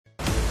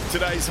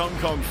Today's Hong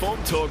Kong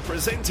Form Talk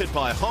presented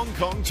by Hong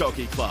Kong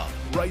Jockey Club.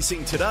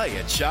 Racing today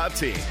at Sha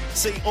Tin.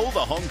 See all the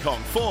Hong Kong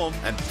form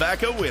and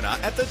back a winner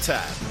at the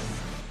tab.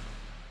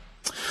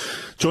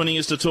 Joining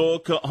us to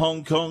talk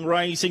Hong Kong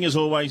racing, as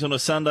always on a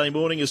Sunday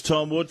morning, is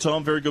Tom Wood.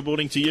 Tom, very good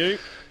morning to you.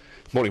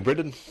 Morning,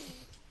 Brendan.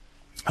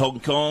 Hong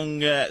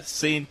Kong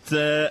sent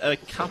a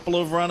couple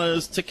of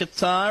runners to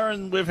Qatar,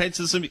 and we've had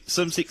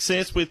some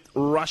success with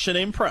Russian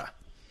Emperor.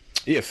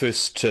 Yeah,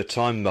 first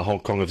time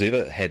Hong Kong have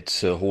ever had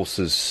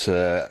horses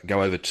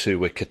go over to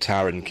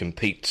Qatar and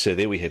compete.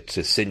 There we had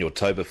Senor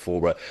Toba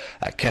for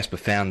Casper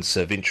Found's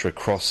venture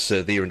across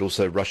there, and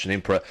also Russian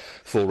Emperor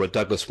for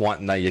Douglas White,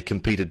 and they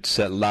competed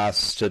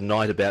last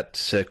night about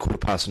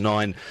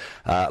 9:15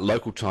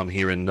 local time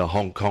here in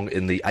Hong Kong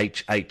in the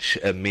HH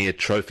Mayor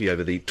Trophy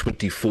over the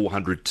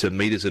 2,400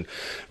 metres, and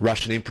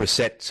Russian Emperor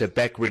sat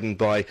back, ridden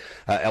by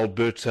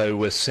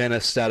Alberto Senna,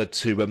 started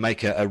to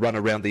make a run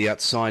around the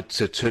outside,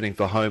 turning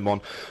for home on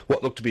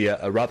what looked to be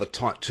a rather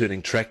tight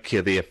turning track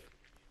there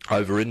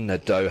over in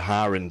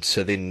Doha, and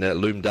then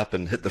loomed up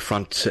and hit the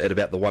front at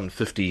about the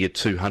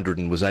 150-200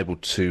 and was able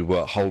to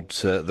hold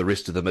the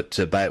rest of them at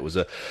bay. It was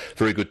a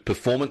very good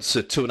performance.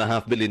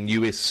 $2.5 million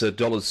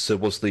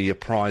was the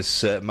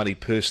prize money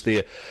purse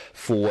there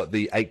for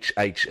the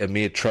HH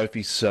Mayor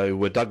Trophy.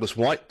 So Douglas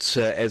White,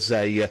 as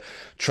a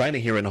trainer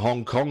here in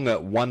Hong Kong,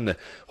 one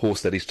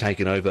horse that he's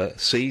taken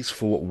overseas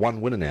for one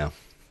winner now.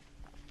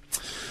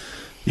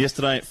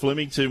 Yesterday at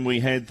Flemington, we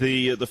had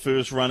the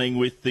first running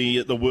with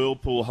the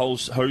Whirlpool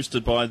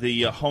hosted by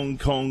the Hong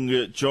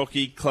Kong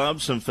Jockey Club.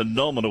 Some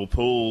phenomenal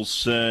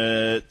pools,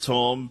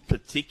 Tom,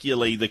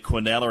 particularly the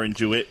Quinella and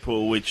Duet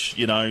pool, which,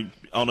 you know,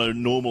 on a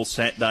normal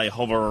Saturday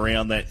hover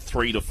around that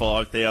 $3,000 to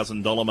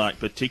 $5,000 mark,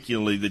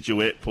 particularly the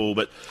Duet pool.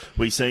 But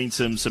we've seen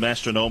some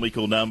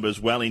astronomical numbers,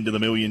 well into the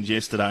millions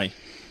yesterday.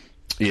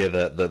 Yeah,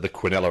 the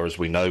Quinella, as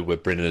we know,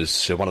 Brendan,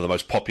 is one of the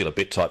most popular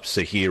bet types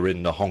here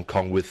in Hong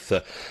Kong with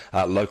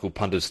local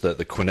punters, the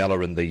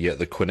Quinella and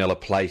the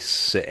Quinella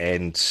Place.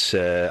 And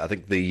I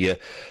think the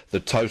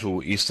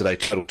total yesterday,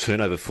 total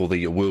turnover for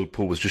the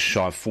Whirlpool was just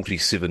shy of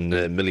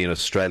 47 million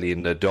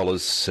Australian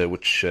dollars,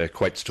 which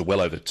equates to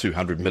well over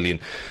 200 million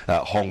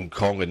Hong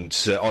Kong. And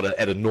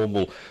at a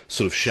normal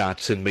sort of Sha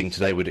Tin meeting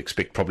today, we'd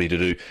expect probably to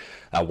do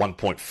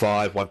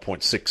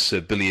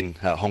 1.6 billion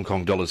Hong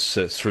Kong dollars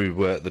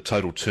through the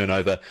total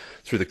turnover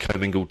through the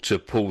commingled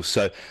pool.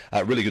 So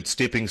really good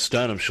stepping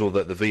stone. I'm sure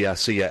that the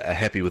VRC are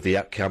happy with the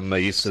outcome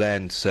yesterday,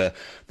 and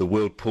the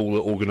World Pool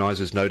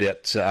organisers no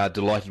doubt are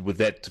delighted with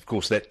that. Of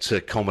course, that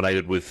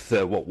culminated with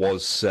what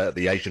was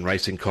the Asian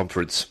Racing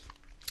Conference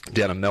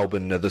down in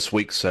Melbourne this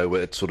week, so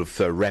it sort of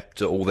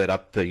wrapped all that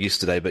up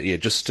yesterday. But yeah,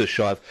 just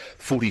shy of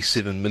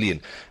 47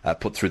 million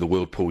put through the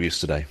World Pool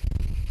yesterday.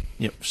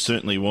 Yep,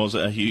 certainly was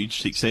a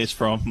huge success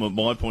from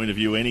my point of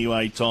view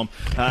anyway, Tom.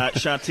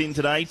 Sha Tin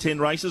today, 10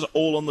 races,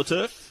 all on the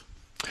turf?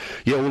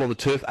 Yeah, all on the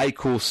turf.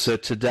 A-course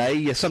today.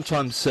 Yeah,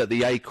 sometimes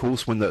the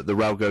A-course, when the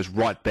rail goes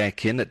right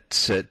back in,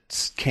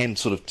 it can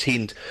sort of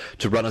tend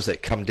to runners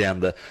that come down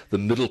the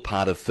middle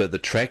part of the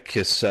track.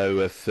 So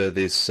if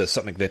there's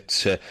something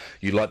that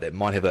you like that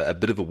might have a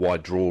bit of a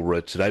wide draw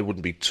today,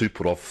 wouldn't be too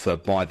put off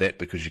by that,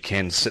 because you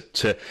can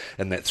sit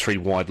in that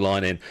 3-wide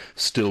line and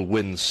still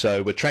win.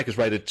 So the track is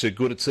rated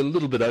good. It's a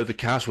little bit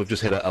overcast. We've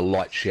just had a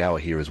light shower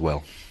here as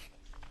well.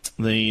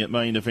 The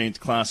main event,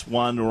 Class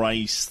 1,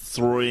 Race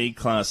 3,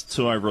 Class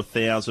 2 over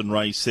 1,000,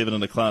 Race 7,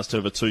 and a Class 2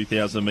 over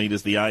 2,000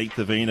 metres, the 8th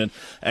event. And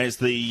as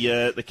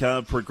the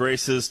card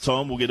progresses,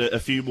 Tom, we'll get a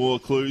few more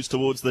clues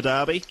towards the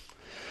Derby.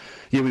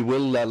 Yeah, we will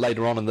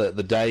later on in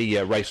the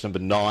day. Race number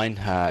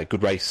 9,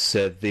 good race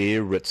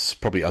there. It's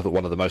probably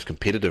one of the most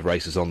competitive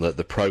races on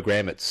the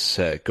program. It's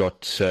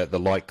got the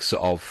likes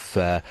of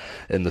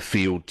in the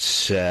field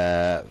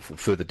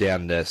further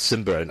down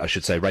Simba, and I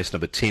should say race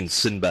number 10,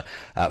 Simba,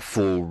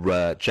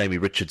 for Jamie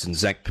Richards and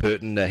Zach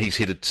Purton. He's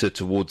headed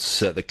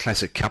towards the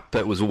Classic Cup.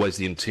 It was always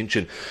the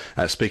intention,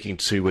 speaking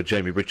to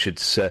Jamie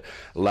Richards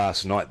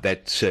last night,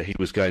 that he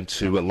was going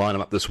to line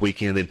him up this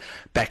weekend and then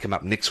back him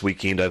up next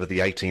weekend over the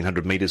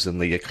 1,800 metres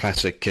in the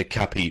Classic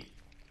Cup. He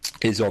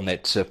is on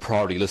that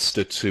priority list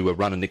to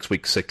run in next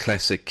week's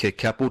Classic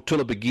Cup. Well,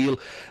 Tulla Bagil,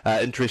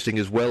 interesting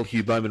as well.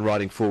 Hugh Bowman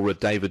riding for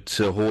David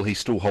Hall. He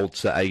still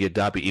holds a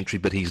Derby entry,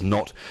 but he's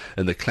not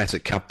in the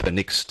Classic Cup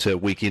next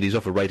weekend. He's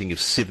off a rating of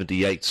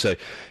 78, so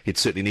he'd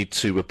certainly need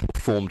to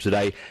perform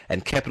today.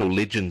 And Capital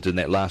Legend in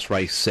that last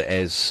race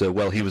as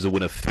well. He was a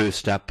winner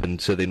first up, and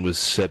then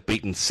was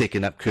beaten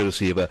second up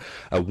courtesy of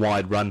a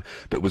wide run,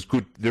 but was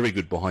good, very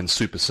good behind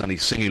Super Sunny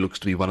Singh, who looks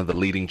to be one of the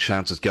leading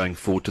chances going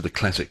forward to the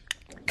Classic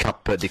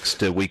Cup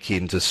next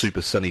weekend to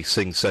Super Sunny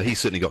Singh. So he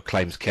certainly got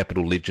claims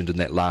Capital Legend in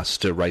that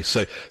last race.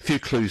 So a few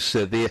clues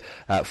there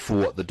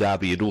for the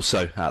Derby and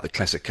also the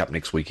Classic Cup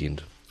next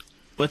weekend.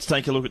 Let's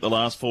take a look at the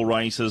last 4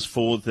 races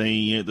for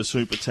the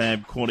Super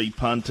Tab Quaddy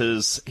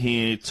punters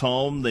here,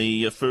 Tom.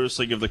 The first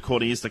leg of the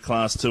Quaddy is the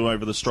Class 2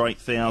 over the straight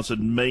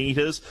 1,000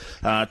 metres.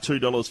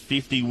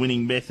 $2.50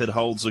 winning method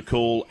holds the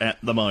call at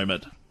the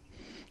moment.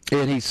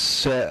 Yeah, and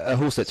he's a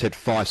horse that's had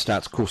 5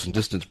 starts, course and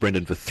distance,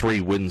 Brendan, for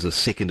 3 wins, a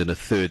second and a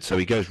third, so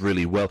he goes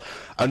really well.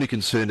 Only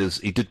concern is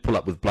he did pull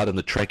up with blood in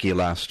the trachea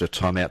last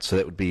time out, so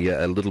that would be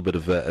a little bit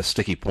of a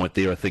sticky point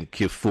there, I think,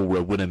 for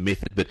winner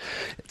method, but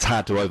it's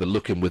hard to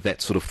overlook him with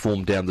that sort of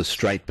form down the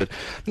straight. But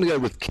I'm going to go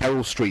with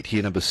Carroll Street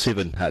here, number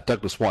 7,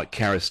 Douglas White,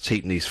 Karis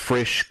Teton. He's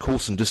fresh,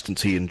 course and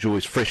distance he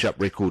enjoys, fresh up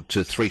record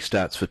to 3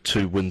 starts for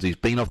 2 wins. He's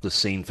been off the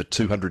scene for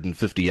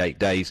 258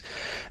 days,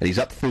 and he's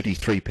up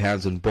 33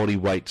 pounds in body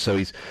weight, so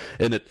he's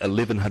in at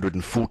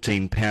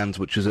 1,114 pounds,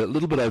 which is a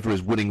little bit over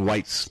his winning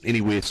weights,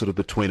 anywhere sort of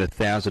between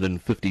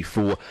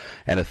 1,054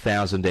 and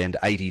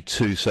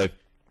 1,082. So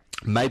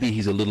maybe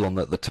he's a little on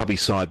the tubby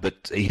side,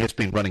 but he has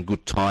been running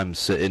good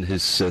times in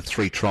his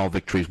 3 trial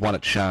victories, 1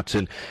 at Sha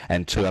Tin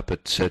and 2 up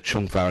at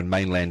Chongfa in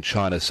mainland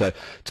China. So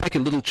take a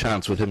little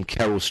chance with him,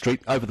 Carroll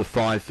Street. Over the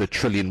 5 for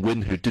Trillion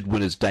Win, who did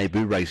win his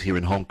debut race here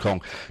in Hong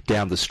Kong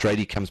down the straight.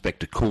 He comes back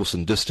to course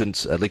and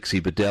distance.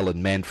 Alexi Bedell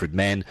and Manfred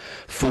Mann.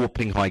 4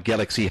 Pinghai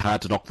Galaxy,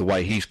 hard to knock the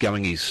way he's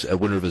going. He's a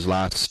winner of his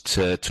last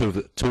two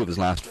of his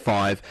last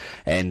 5,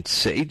 and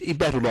he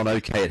battled on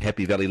okay at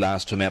Happy Valley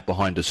last time out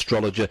behind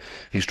Astrologer.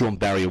 He's drawn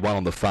barrier 1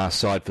 on the far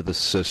side for this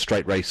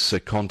straight race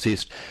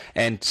contest,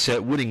 and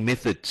winning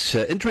method.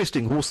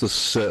 Interesting horse,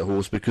 this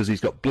horse, because he's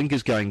got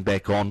blinkers going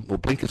back on, or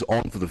blinkers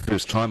on for the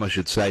first time, I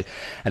should say,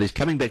 and he's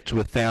coming back to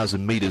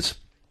 1,000 metres,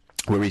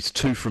 where he's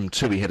 2 from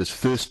 2. He had his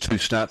first 2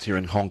 starts here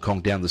in Hong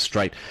Kong down the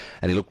straight,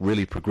 and he looked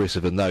really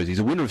progressive in those. He's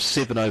a winner of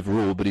 7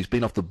 overall, but he's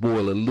been off the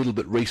boil a little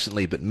bit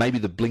recently, but maybe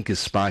the blinkers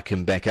spark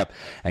him back up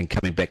and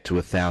coming back to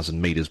 1,000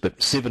 metres.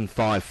 But 7,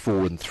 5,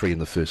 4 and 3 in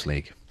the first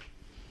leg.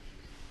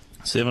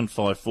 7,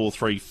 5, 4,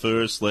 3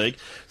 first leg.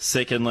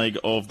 Second leg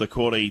of the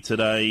quaddie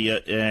today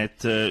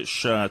at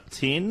Sha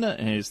Tin,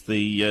 as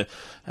the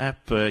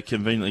app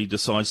conveniently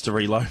decides to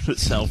reload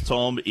itself,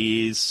 Tom,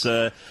 is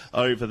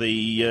over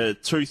the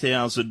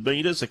 2,000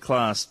 metres, a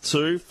Class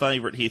 2.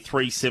 Favourite here,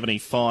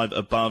 375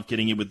 above,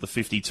 getting in with the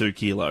 52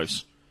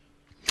 kilos.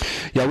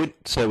 Yeah, I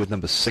went with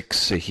number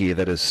 6 here,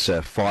 that is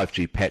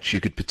 5G Patch. You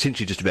could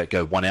potentially just about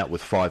go one out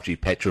with 5G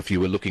Patch, or if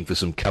you were looking for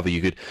some cover,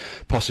 you could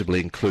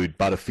possibly include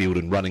Butterfield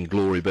and Running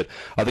Glory. But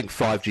I think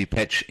 5G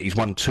Patch, he's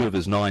won 2 of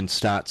his 9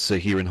 starts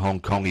here in Hong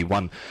Kong. He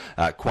won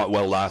quite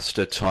well last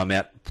time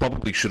out.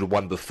 Probably should have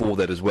won before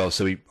that as well,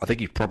 so I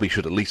think he probably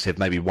should at least have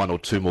maybe 1 or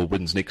 2 more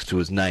wins next to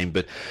his name.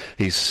 But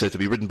he's to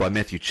be ridden by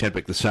Matthew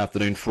Chadwick this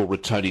afternoon for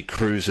Tony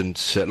Cruz, and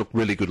looked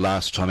really good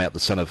last time out, the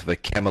son of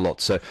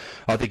Camelot, so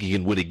I think he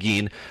can win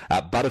again.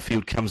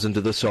 Butterfield comes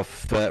into this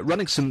off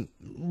running some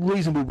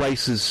reasonable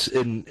races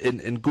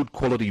in good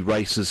quality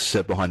races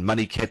behind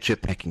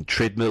Moneycatcher, Packing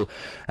Treadmill,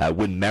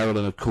 Win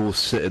Marilyn, of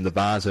course, in the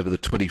bars over the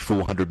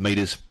 2,400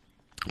 metres.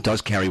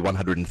 Does carry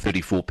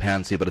 134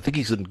 pounds here, but I think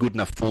he's in good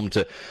enough form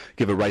to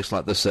give a race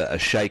like this a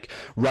shake.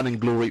 Running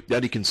Glory, the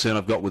only concern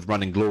I've got with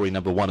Running Glory,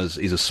 number 1, is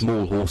he's a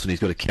small horse and he's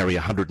got to carry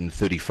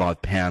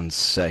 135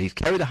 pounds. He's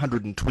carried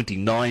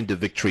 129 to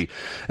victory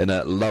in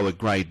a lower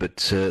grade, but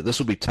this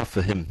will be tough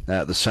for him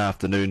this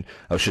afternoon.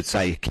 I should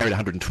say, carried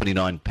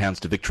 129 pounds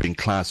to victory in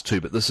Class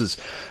 2, but this is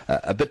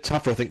a bit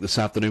tougher, I think, this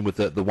afternoon with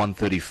the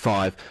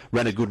 135.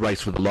 Ran a good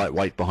race with the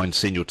lightweight behind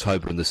Senior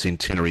Toba in the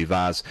Centenary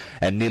Vase,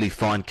 and Nearly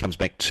Fine comes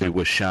back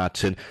to Sha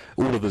Tin.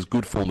 All of his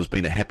good form has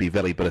been at Happy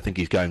Valley, but I think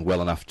he's going well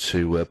enough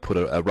to put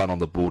a run on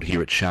the board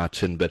here at Sha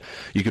Tin. But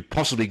you could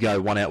possibly go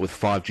one out with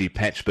 5G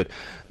Patch, but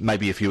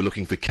maybe if you were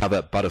looking for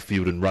cover,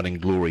 Butterfield and Running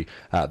Glory,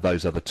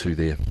 those other 2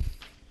 there.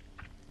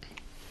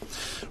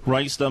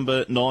 Race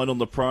number 9 on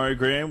the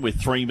program, with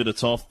 3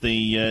 minutes off.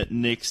 The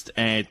next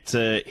at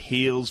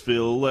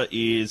Healesville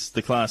is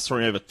the Class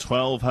 3 over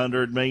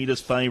 1,200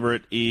 metres.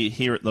 Favourite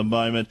here at the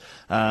moment,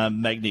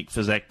 Magnic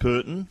for Zach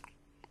Purton.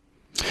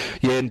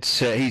 Yeah, and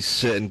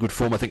he's in good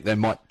form. I think they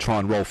might try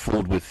and roll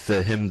forward with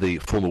him, the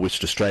former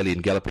West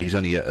Australian galloper. He's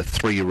only a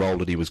 3-year-old,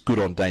 and he was good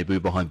on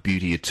debut behind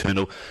Beauty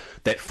Eternal.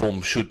 That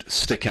form should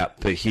stick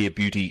up here.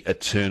 Beauty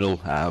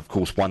Eternal, of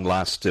course, won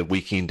last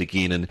weekend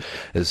again, and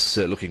is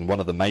looking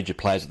one of the major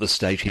players at this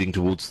stage, heading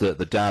towards the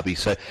Derby.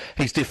 So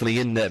he's definitely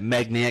in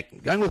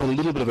Magniac. Going with a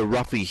little bit of a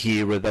roughie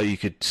here, though you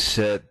could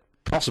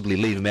possibly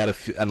leave him out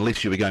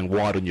unless you were going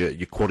wide on your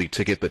quaddie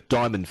ticket. But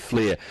Diamond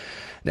Flare,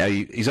 now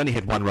he's only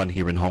had 1 run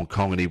here in Hong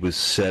Kong, and he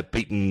was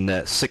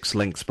beaten 6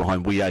 lengths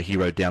behind We Are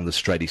Hero down the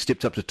straight. He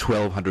stepped up to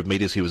 1,200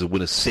 metres. He was a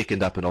winner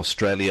second up in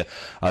Australia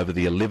over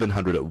the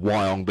 1,100 at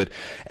Wyong. But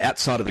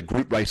outside of the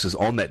group races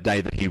on that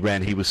day that he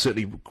ran, he was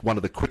certainly one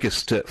of the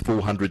quickest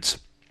 400s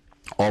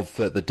of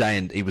the day,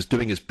 and he was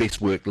doing his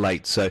best work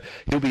late, so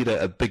he'll be at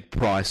a big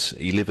price,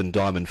 11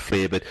 Diamond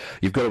Flare. But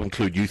you've got to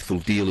include Youthful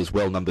Deal as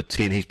well, number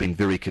 10. He's been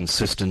very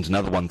consistent,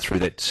 another one through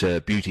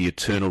that Beauty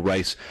Eternal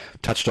race.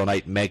 Touched on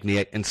 8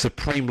 Magniac, and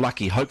Supreme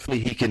Lucky. Hopefully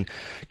he can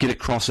get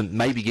across and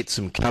maybe get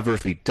some cover.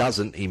 If he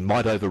doesn't, he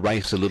might over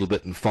race a little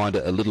bit and find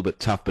it a little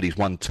bit tough, but he's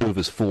won 2 of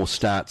his 4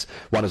 starts,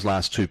 won his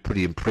last 2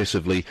 pretty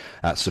impressively.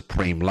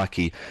 Supreme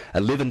Lucky,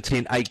 11,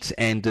 10, 8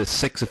 and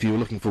 6 if you were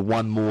looking for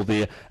one more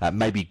there.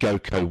 Maybe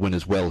GoCo win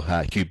as well,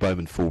 Hugh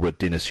Bowman for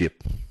Dennis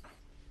Yip.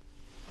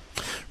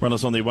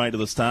 Runners on their way to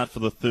the start for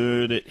the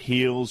third at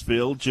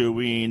Healesville, due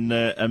in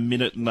a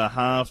minute and a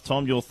half.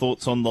 Tom, your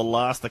thoughts on the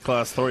last of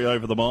Class 3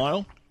 over the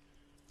mile?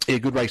 Yeah,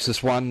 good race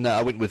this one.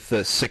 I went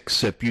with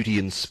 6, Beauty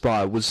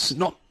Inspire. Was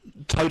not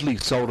totally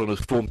sold on his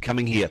form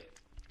coming here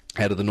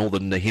out of the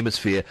Northern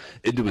Hemisphere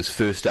into his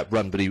first up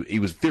run, but he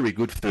was very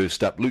good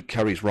first up. Luke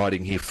Curry's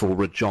riding here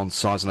for John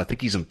Size, and I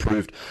think he's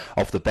improved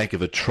off the back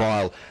of a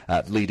trial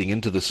leading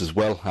into this as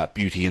well.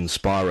 Beauty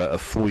Inspire, a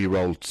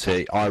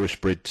 4-year-old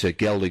Irish-bred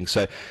gelding.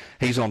 So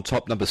he's on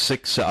top. Number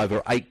 6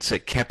 over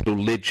 8, Capital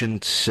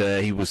Legend.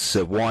 He was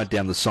wide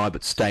down the side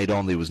but stayed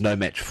on. There was no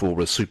match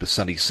for Super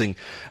Sunny Singh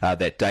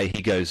that day.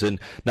 He goes in.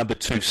 Number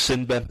 2,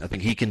 Simba. I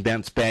think he can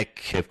bounce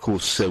back. Of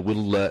course,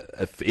 will,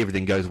 if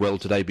everything goes well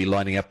today, be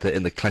lining up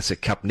in the Classic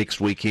Cup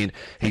next weekend.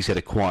 He's had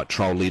a quiet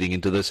trial leading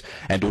into this.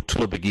 And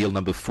Ortula Bagil,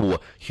 number 4,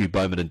 Hugh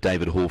Bowman and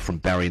David Hall from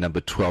Barry,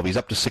 number 12. He's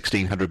up to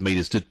 1,600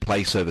 metres. Did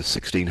place over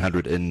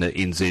 1,600 in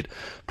NZ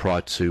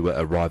prior to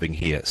arriving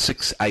here.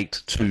 6,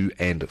 8, 2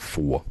 and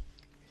 4.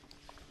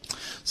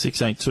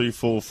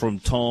 6.824 from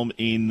Tom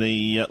in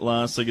the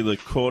last leg of the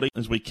quarter.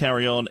 As we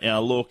carry on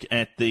our look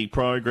at the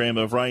program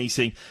of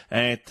racing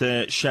at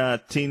Sha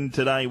Tin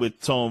today with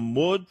Tom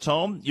Wood.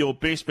 Tom, your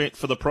best bet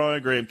for the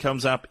program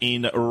comes up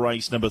in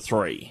race number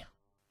 3.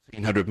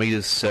 1,500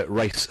 metres,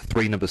 race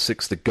 3, number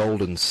 6, the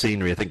Golden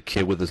Scenery. I think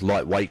with his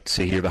light weight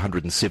here of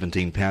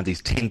 117 pounds,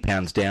 he's 10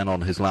 pounds down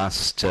on his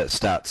last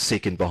start,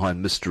 second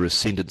behind Mr.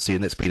 Ascendancy,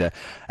 and that's been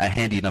a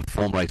handy enough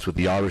form race with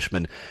the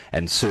Irishman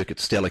and Circuit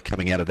Stella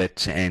coming out of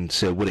that and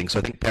winning. So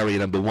I think barrier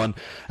number 1,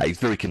 he's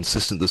very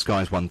consistent. This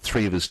guy's won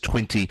 3 of his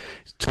 20,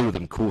 2 of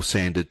them course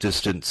and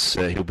distance.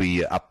 He'll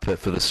be up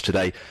for this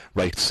today.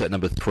 Race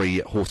number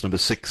 3, horse number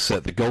 6,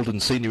 the Golden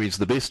Scenery is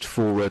the best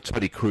for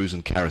Tony Cruz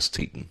and Karis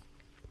Teton.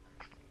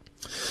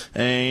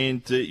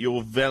 And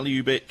your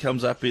value bet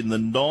comes up in the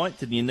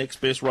 9th, and your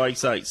next best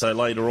race 8. So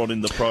later on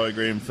in the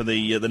program for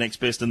the next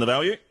best in the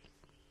value.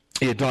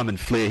 Yeah, Diamond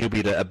Flair, he'll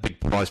be at a big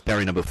price.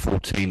 Barry number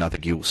 14, I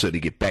think he'll certainly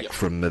get back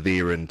from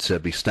there and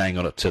be staying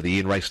on it to the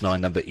end. Race 9,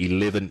 number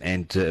 11,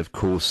 and of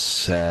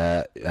course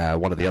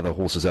one of the other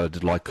horses that I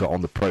did like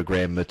on the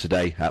program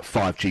today,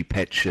 5G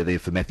Patch there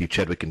for Matthew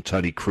Chadwick and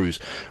Tony Cruz.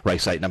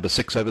 Race 8, number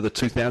 6 over the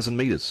 2,000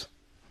 metres.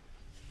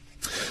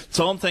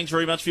 Tom, thanks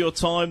very much for your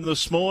time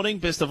this morning.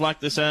 Best of luck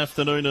this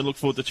afternoon and look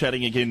forward to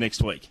chatting again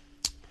next week.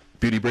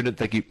 Beauty, Brendan,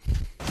 thank you.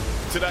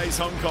 Today's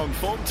Hong Kong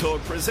Form Talk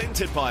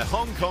presented by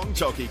Hong Kong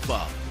Jockey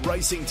Club.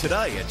 Racing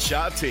today at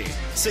Sha Tin.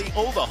 See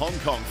all the Hong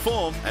Kong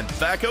form and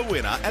back a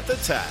winner at the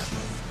tab.